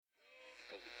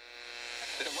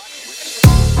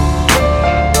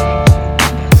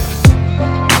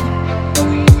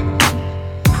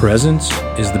Presence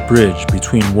is the bridge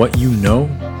between what you know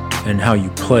and how you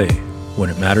play when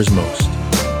it matters most.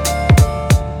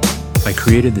 I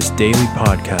created this daily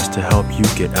podcast to help you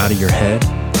get out of your head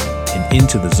and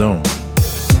into the zone.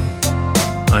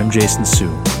 I'm Jason Su,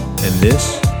 and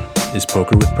this is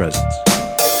Poker with Presence.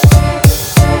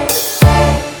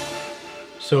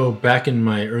 So back in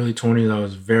my early 20s, I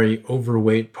was a very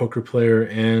overweight poker player,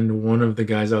 and one of the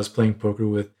guys I was playing poker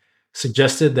with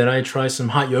suggested that I try some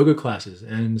hot yoga classes.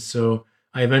 And so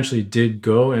I eventually did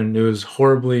go, and it was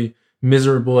horribly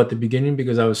miserable at the beginning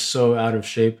because I was so out of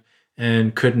shape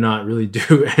and could not really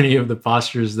do any of the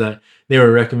postures that they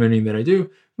were recommending that I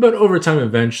do. But over time,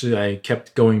 eventually, I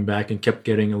kept going back and kept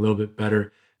getting a little bit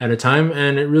better at a time.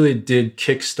 And it really did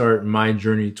kickstart my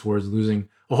journey towards losing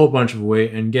a whole bunch of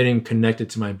weight and getting connected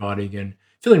to my body again,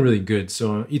 feeling really good.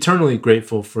 So I'm eternally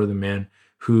grateful for the man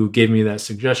who gave me that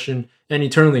suggestion, and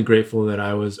eternally grateful that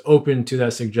I was open to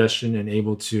that suggestion and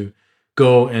able to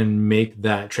go and make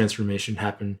that transformation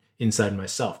happen inside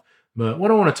myself. But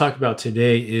what I want to talk about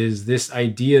today is this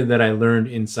idea that I learned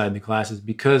inside the classes,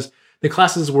 because the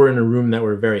classes were in a room that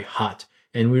were very hot,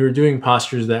 and we were doing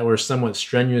postures that were somewhat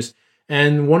strenuous.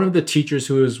 And one of the teachers,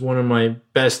 who is one of my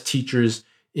best teachers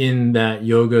in that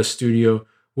yoga studio,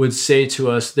 would say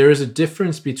to us, there is a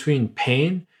difference between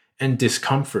pain and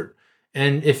discomfort.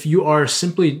 And if you are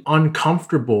simply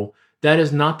uncomfortable, that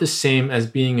is not the same as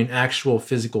being in actual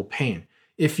physical pain.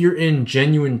 If you're in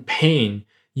genuine pain,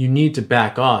 you need to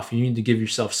back off. You need to give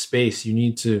yourself space. You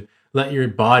need to let your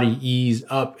body ease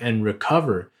up and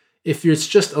recover. If it's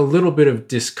just a little bit of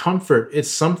discomfort,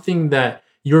 it's something that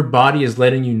your body is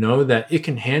letting you know that it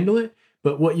can handle it.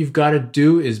 But what you've got to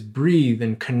do is breathe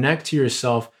and connect to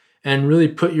yourself and really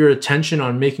put your attention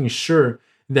on making sure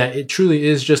that it truly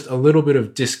is just a little bit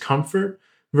of discomfort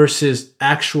versus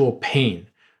actual pain,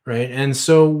 right? And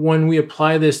so when we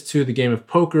apply this to the game of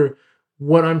poker,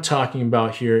 what I'm talking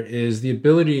about here is the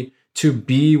ability to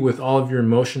be with all of your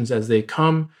emotions as they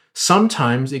come.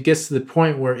 Sometimes it gets to the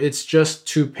point where it's just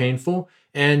too painful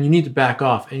and you need to back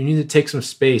off and you need to take some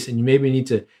space, and you maybe need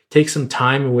to take some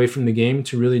time away from the game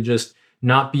to really just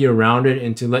not be around it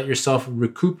and to let yourself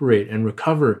recuperate and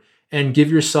recover and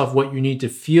give yourself what you need to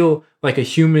feel like a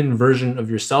human version of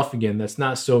yourself again, that's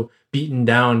not so beaten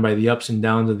down by the ups and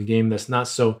downs of the game, that's not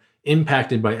so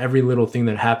impacted by every little thing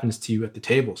that happens to you at the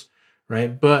tables,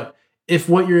 right? But if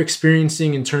what you're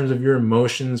experiencing in terms of your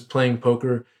emotions playing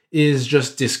poker is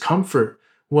just discomfort,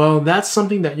 well, that's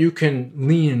something that you can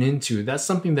lean into. That's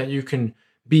something that you can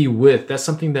be with. That's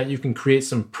something that you can create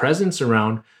some presence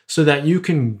around so that you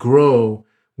can grow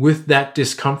with that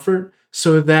discomfort,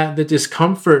 so that the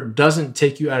discomfort doesn't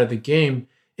take you out of the game.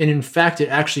 And in fact, it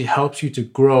actually helps you to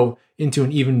grow into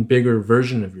an even bigger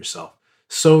version of yourself.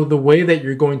 So the way that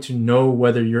you're going to know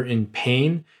whether you're in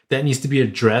pain, that needs to be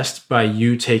addressed by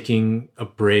you taking a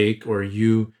break or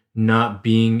you not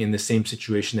being in the same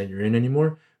situation that you're in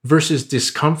anymore, versus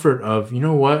discomfort of, you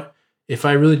know what, if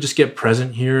I really just get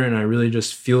present here and I really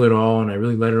just feel it all and I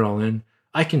really let it all in,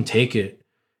 I can take it.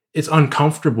 It's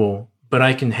uncomfortable, but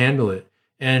I can handle it.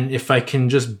 And if I can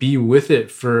just be with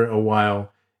it for a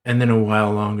while and then a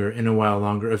while longer and a while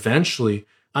longer, eventually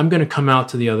I'm going to come out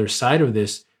to the other side of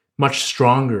this much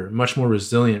stronger, much more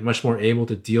resilient, much more able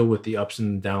to deal with the ups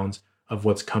and downs of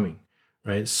what's coming,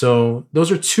 right? So those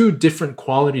are two different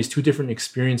qualities, two different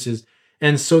experiences.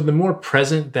 And so the more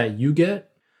present that you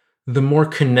get, the more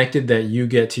connected that you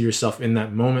get to yourself in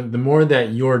that moment, the more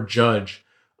that your judge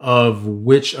of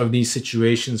which of these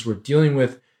situations we're dealing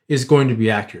with is going to be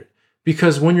accurate.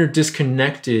 Because when you're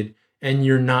disconnected and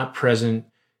you're not present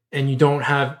and you don't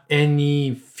have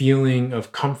any feeling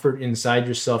of comfort inside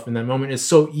yourself in that moment, it's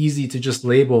so easy to just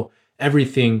label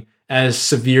everything as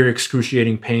severe,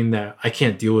 excruciating pain that I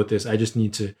can't deal with this. I just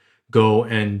need to go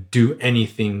and do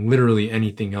anything, literally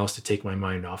anything else to take my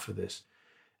mind off of this.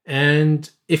 And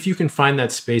if you can find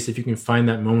that space, if you can find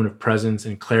that moment of presence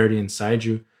and clarity inside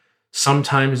you,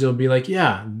 sometimes you'll be like,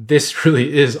 yeah, this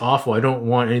really is awful. I don't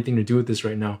want anything to do with this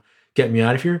right now. Get me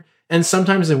out of here. And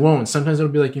sometimes it won't. Sometimes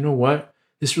it'll be like, you know what?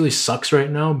 This really sucks right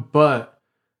now, but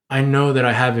I know that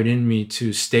I have it in me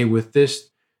to stay with this,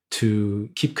 to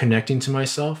keep connecting to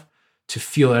myself, to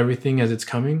feel everything as it's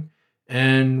coming.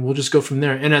 And we'll just go from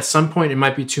there. And at some point, it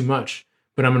might be too much,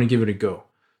 but I'm going to give it a go.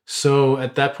 So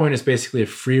at that point, it's basically a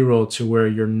free roll to where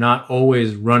you're not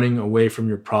always running away from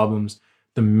your problems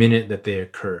the minute that they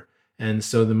occur. And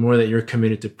so the more that you're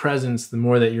committed to presence, the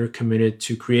more that you're committed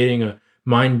to creating a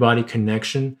mind-body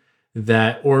connection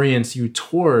that orients you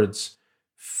towards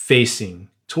facing,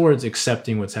 towards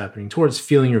accepting what's happening, towards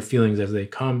feeling your feelings as they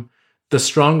come, the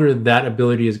stronger that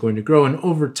ability is going to grow. And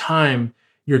over time,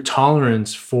 your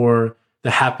tolerance for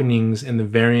the happenings and the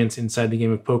variance inside the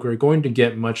game of poker are going to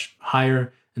get much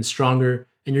higher and stronger,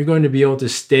 and you're going to be able to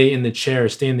stay in the chair,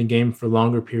 stay in the game for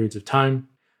longer periods of time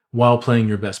while playing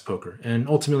your best poker. And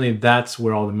ultimately, that's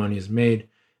where all the money is made.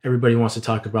 Everybody wants to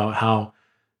talk about how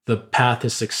the path to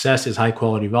success is high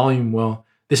quality volume. Well,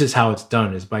 this is how it's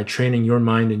done, is by training your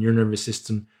mind and your nervous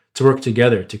system to work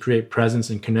together to create presence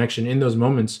and connection in those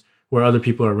moments where other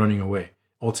people are running away.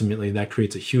 Ultimately, that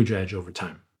creates a huge edge over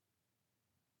time.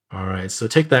 All right, so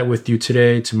take that with you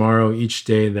today, tomorrow, each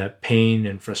day that pain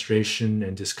and frustration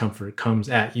and discomfort comes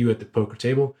at you at the poker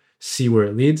table. See where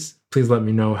it leads. Please let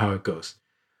me know how it goes.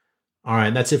 All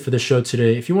right, that's it for the show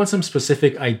today. If you want some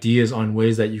specific ideas on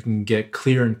ways that you can get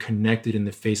clear and connected in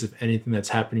the face of anything that's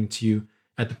happening to you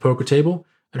at the poker table,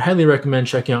 I'd highly recommend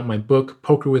checking out my book,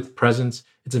 Poker with Presence.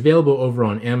 It's available over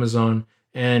on Amazon,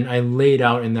 and I laid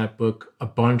out in that book a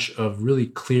bunch of really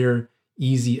clear,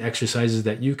 easy exercises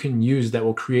that you can use that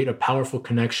will create a powerful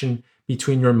connection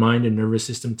between your mind and nervous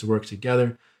system to work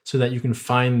together so that you can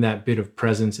find that bit of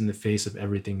presence in the face of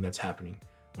everything that's happening.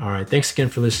 All right, thanks again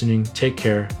for listening. Take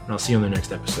care, and I'll see you on the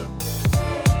next episode.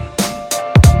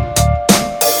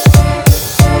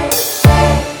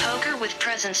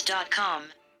 PokerWithPresence.com